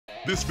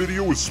This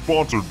video is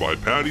sponsored by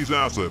Patty's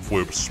Asset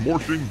Flip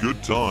Smorshing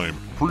Good Time.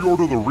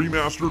 Pre-order the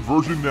remastered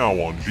version now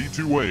on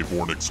G2A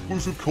for an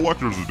exclusive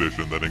collector's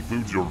edition that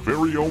includes your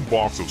very own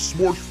box of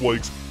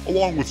SMORSHFLAKES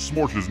along with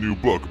Smorsh's new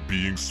book,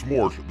 Being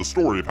Smorsh, the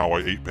story of how I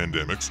ate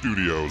Pandemic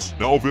Studios.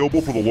 Now available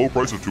for the low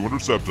price of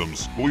 200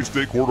 septims. Release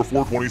date Q4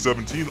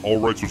 2017, all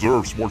rights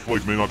reserved.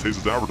 SMORSHFLAKES may not taste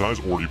as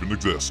advertised or even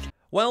exist.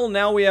 Well,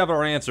 now we have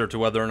our answer to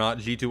whether or not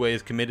G2A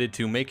is committed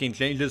to making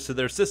changes to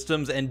their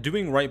systems and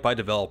doing right by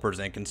developers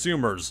and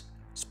consumers.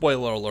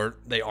 Spoiler alert,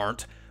 they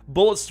aren't.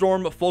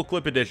 Bulletstorm Full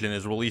Clip Edition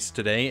is released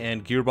today,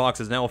 and Gearbox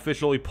has now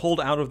officially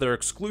pulled out of their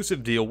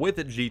exclusive deal with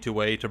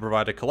G2A to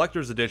provide a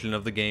collector's edition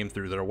of the game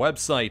through their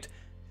website.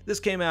 This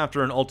came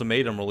after an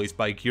ultimatum released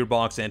by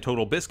Gearbox and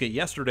Total Biscuit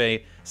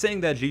yesterday,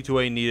 saying that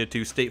G2A needed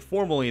to state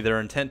formally their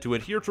intent to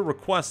adhere to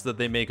requests that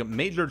they make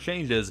major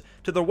changes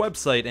to their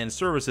website and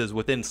services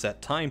within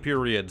set time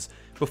periods,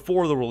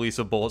 before the release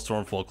of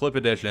Bulletstorm Full Clip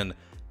Edition.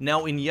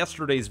 Now, in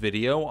yesterday's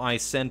video, I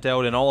sent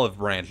out an olive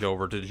branch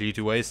over to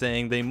G2A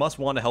saying they must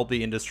want to help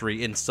the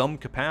industry in some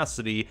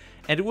capacity,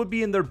 and it would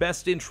be in their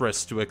best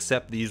interests to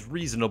accept these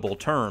reasonable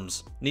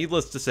terms.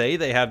 Needless to say,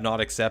 they have not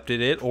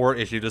accepted it or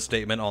issued a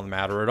statement on the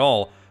matter at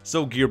all,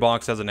 so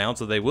Gearbox has announced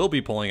that they will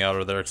be pulling out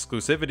of their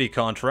exclusivity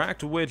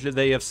contract, which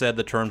they have said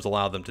the terms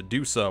allow them to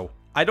do so.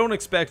 I don't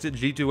expect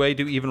G2A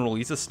to even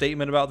release a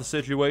statement about the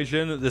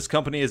situation. This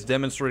company has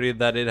demonstrated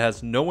that it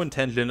has no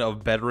intention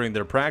of bettering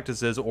their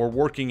practices or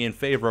working in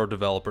favor of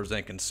developers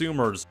and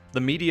consumers.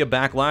 The media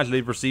backlash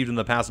they've received in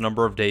the past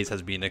number of days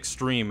has been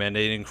extreme, and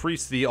it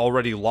increased the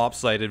already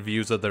lopsided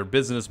views of their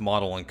business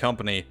model and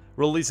company.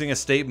 Releasing a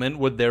statement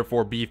would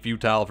therefore be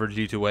futile for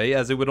G2A,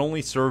 as it would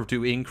only serve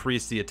to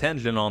increase the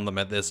attention on them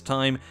at this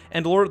time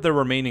and alert their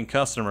remaining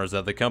customers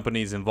that the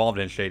company is involved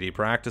in shady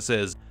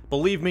practices.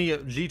 Believe me,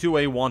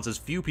 G2A wants as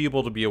few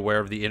people to be aware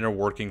of the inner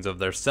workings of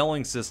their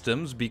selling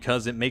systems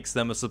because it makes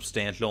them a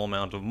substantial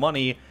amount of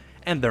money,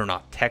 and they're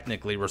not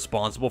technically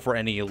responsible for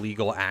any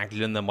illegal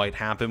action that might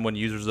happen when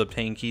users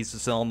obtain keys to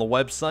sell on the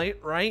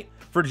website, right?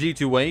 For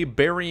G2A,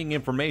 burying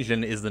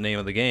information is the name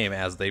of the game,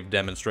 as they've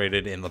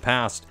demonstrated in the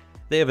past.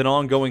 They have an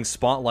ongoing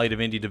spotlight of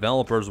indie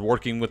developers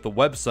working with the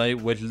website,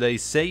 which they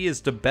say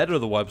is to better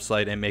the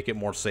website and make it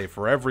more safe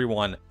for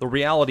everyone. The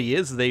reality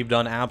is they've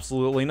done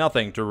absolutely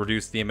nothing to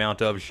reduce the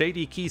amount of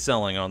shady key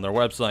selling on their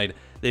website.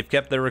 They've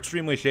kept their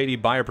extremely shady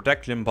buyer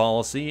protection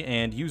policy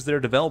and used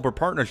their developer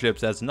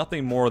partnerships as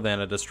nothing more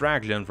than a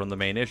distraction from the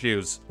main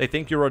issues. They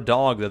think you're a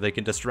dog that they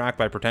can distract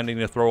by pretending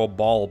to throw a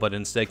ball but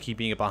instead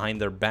keeping it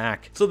behind their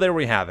back. So there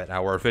we have it,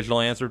 our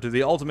official answer to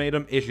the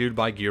ultimatum issued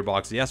by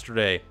Gearbox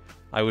yesterday.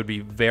 I would be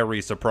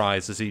very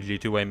surprised to see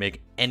G2A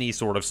make any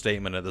sort of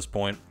statement at this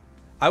point.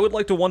 I would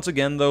like to once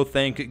again, though,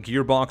 thank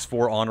Gearbox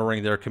for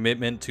honoring their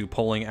commitment to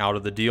pulling out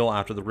of the deal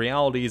after the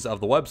realities of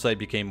the website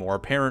became more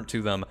apparent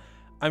to them.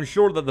 I'm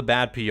sure that the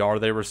bad PR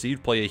they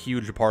received play a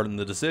huge part in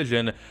the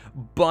decision,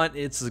 but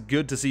it's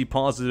good to see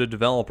positive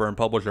developer and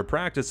publisher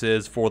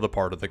practices for the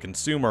part of the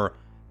consumer.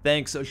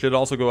 Thanks should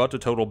also go out to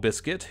Total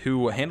Biscuit,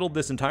 who handled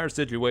this entire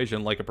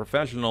situation like a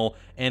professional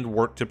and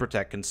worked to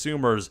protect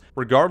consumers.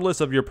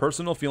 Regardless of your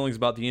personal feelings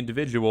about the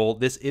individual,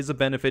 this is a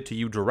benefit to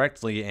you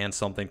directly and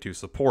something to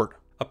support.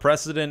 A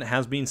precedent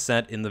has been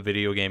set in the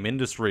video game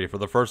industry. For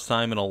the first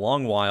time in a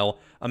long while,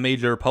 a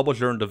major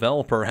publisher and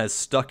developer has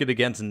stuck it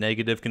against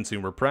negative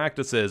consumer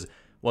practices.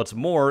 What's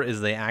more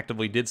is they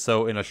actively did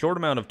so in a short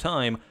amount of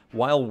time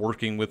while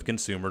working with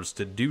consumers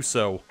to do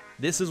so.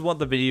 This is what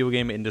the video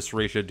game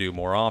industry should do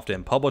more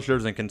often.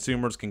 Publishers and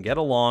consumers can get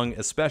along,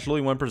 especially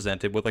when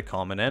presented with a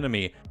common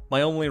enemy.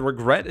 My only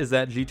regret is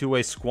that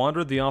G2A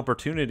squandered the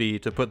opportunity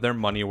to put their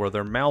money where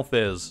their mouth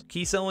is.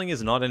 Key selling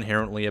is not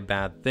inherently a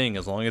bad thing.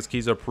 As long as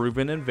keys are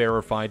proven and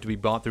verified to be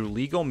bought through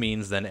legal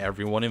means, then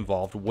everyone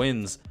involved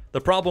wins.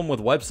 The problem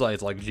with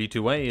websites like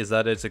G2A is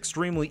that it's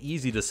extremely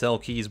easy to sell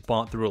keys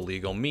bought through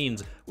illegal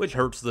means, which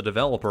hurts the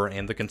developer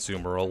and the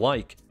consumer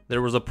alike.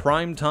 There was a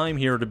prime time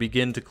here to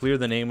begin to clear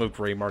the name of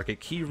gray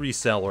market key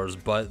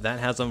resellers, but that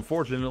has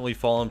unfortunately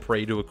fallen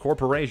prey to a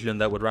corporation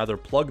that would rather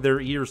plug their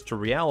ears to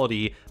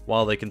reality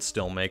while they can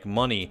still make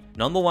money.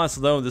 Nonetheless,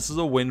 though, this is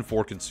a win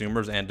for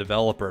consumers and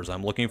developers.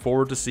 I'm looking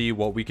forward to see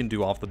what we can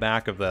do off the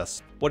back of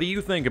this. What do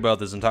you think about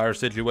this entire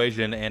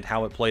situation and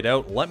how it played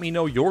out? Let me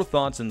know your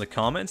thoughts in the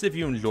comments. If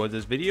you enjoyed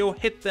this video,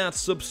 hit that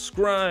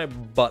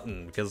subscribe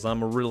button, because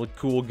I'm a really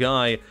cool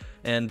guy,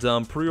 and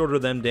pre-order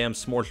them damn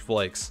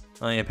SMORSHFLAKES.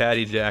 I am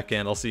PattyJack,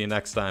 and I'll see you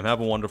next time. Have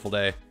a wonderful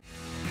day.